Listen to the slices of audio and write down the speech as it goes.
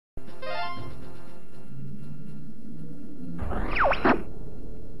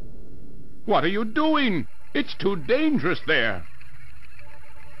What are you doing? It's too dangerous there.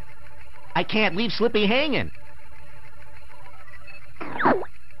 I can't leave Slippy hanging.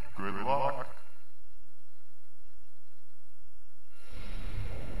 Good luck.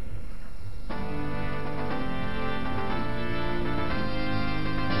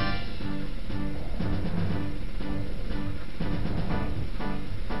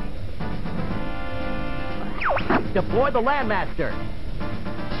 Deploy the Landmaster.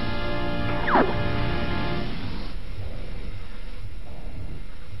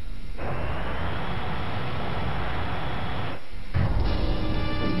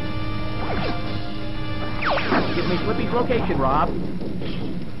 Give me Slippy's location, Rob.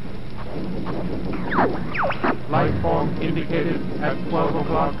 Life form indicated at 12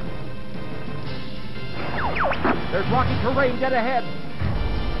 o'clock. There's rocky terrain dead ahead.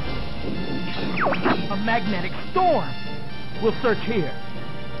 A magnetic storm. We'll search here.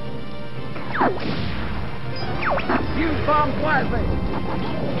 Fuse bomb wisely.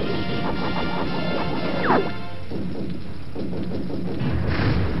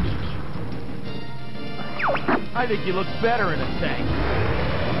 I think you look better in a tank.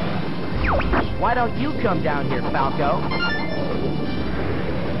 Why don't you come down here, Falco?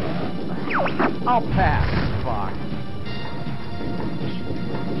 I'll pass, Fox.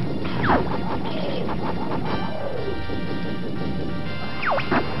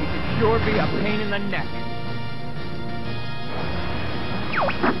 You should sure be a pain in the neck.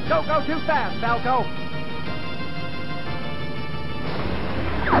 Don't go too fast, Falco.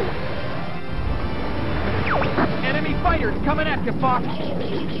 Enemy fighters coming at you, Fox.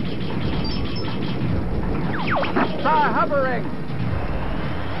 Try hovering.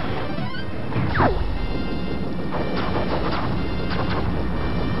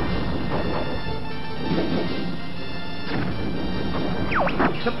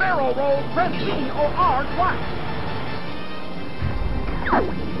 The barrel roll, press B or R twice.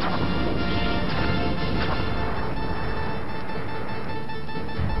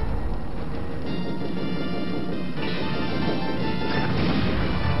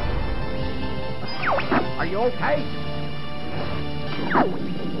 Are you okay?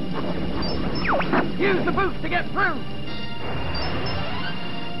 Use the boost to get through.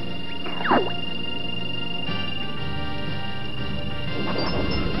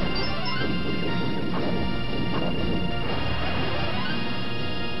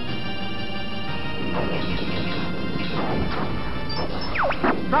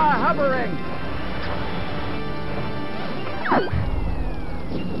 Try hovering.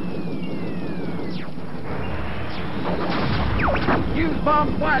 Use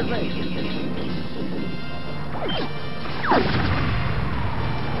bombs wisely.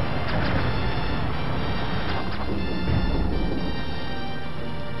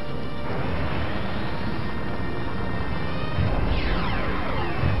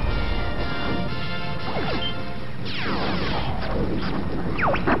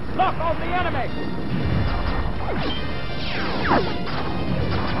 Lock on the enemy!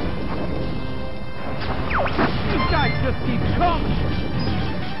 These guys just keep coming!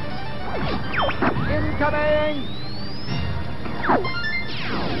 Incoming!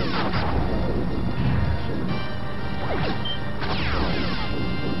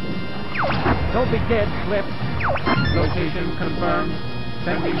 Don't be dead, Slip. Location confirmed.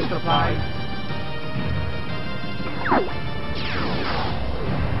 Sending supplies.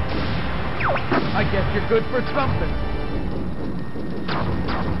 I guess you're good for something.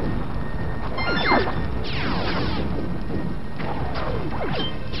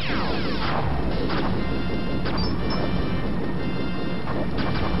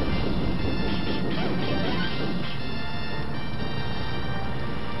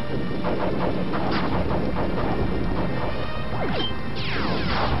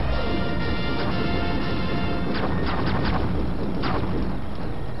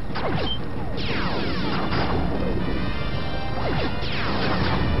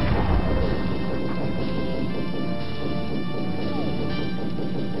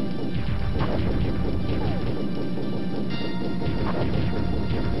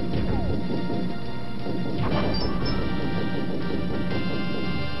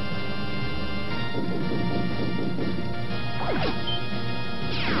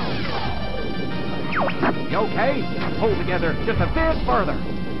 You okay? Hold together just a bit further.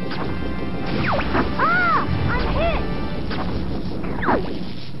 Ah! I'm hit!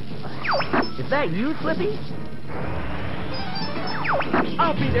 Is that you, Slippy?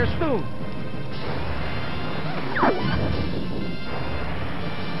 I'll be there soon.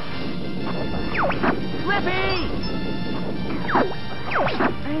 Slippy!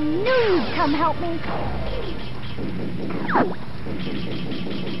 I'm knew you'd come help me.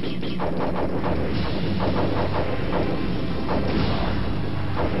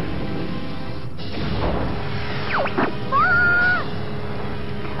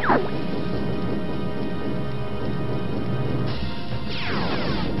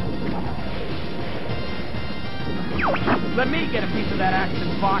 Let me get a piece of that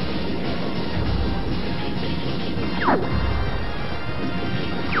action, Fox.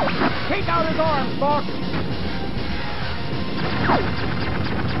 Take out his arms, Fox.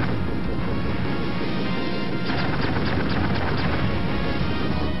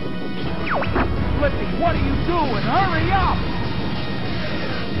 Flippy, what are you doing? Hurry up!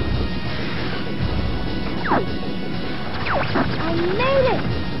 I made it!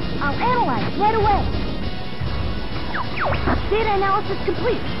 I'll analyze right away. Data analysis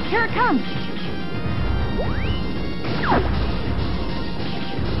complete. Here it comes.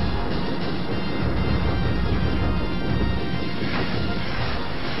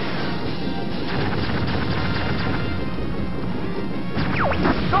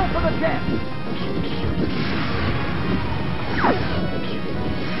 Go for the test!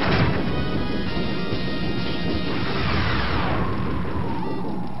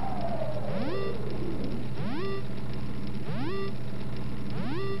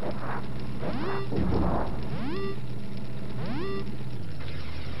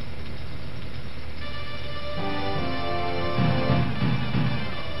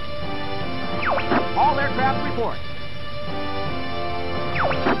 All aircraft report.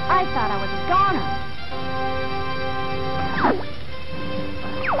 I thought I was a goner.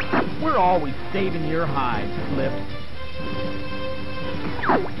 We're always saving your hide, Flip.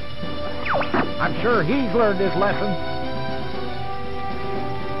 I'm sure he's learned his lesson.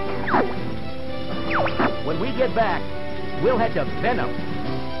 When we get back, we'll head to Venom.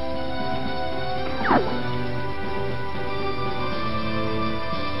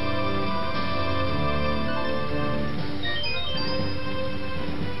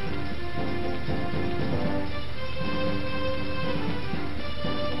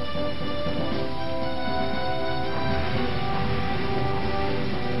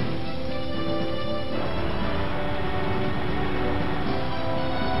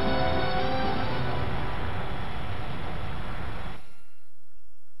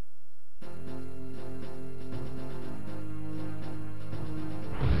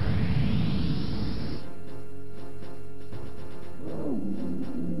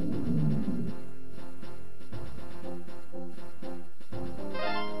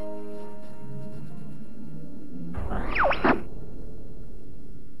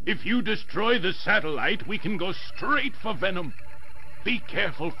 If you destroy the satellite, we can go straight for Venom. Be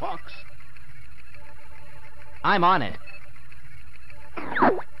careful, Fox. I'm on it.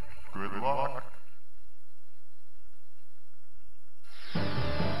 Good luck.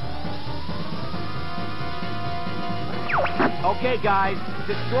 Okay, guys,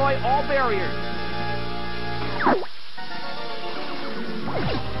 destroy all barriers.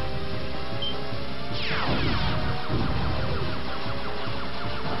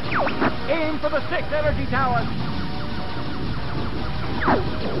 Aim for the 6 energy towers.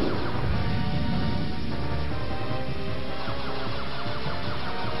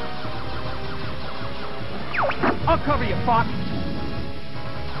 I'll cover you, Fox.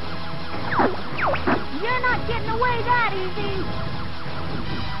 You're not getting away that easy.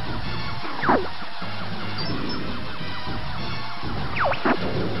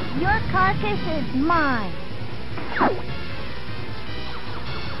 Your carcass is mine.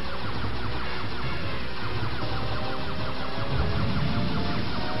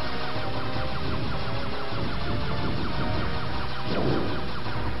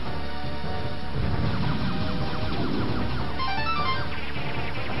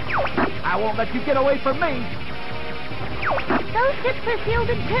 I won't let you get away from me. Those ships are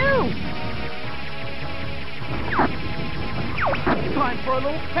shielded too. Time for a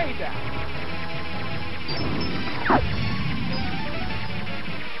little payback.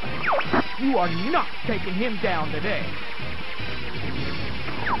 You are not taking him down today.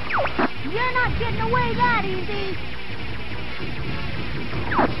 You're not getting away that easy.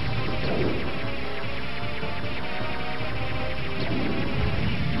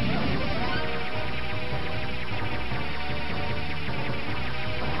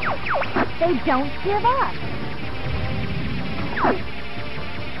 They don't give up.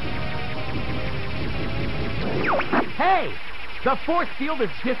 Hey! The force field is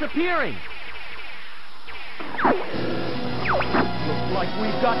disappearing. Looks like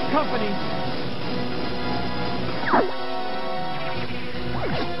we've got company.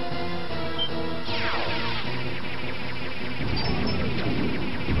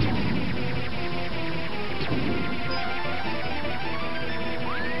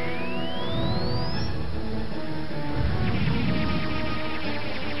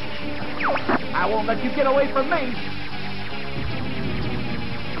 won't let you get away from me.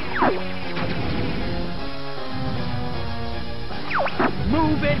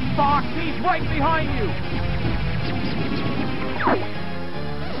 Move it, Fox. He's right behind you.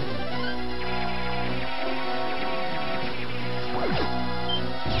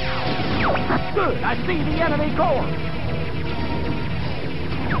 Good. I see the enemy core.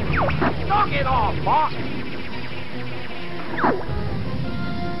 Knock it off, Fox.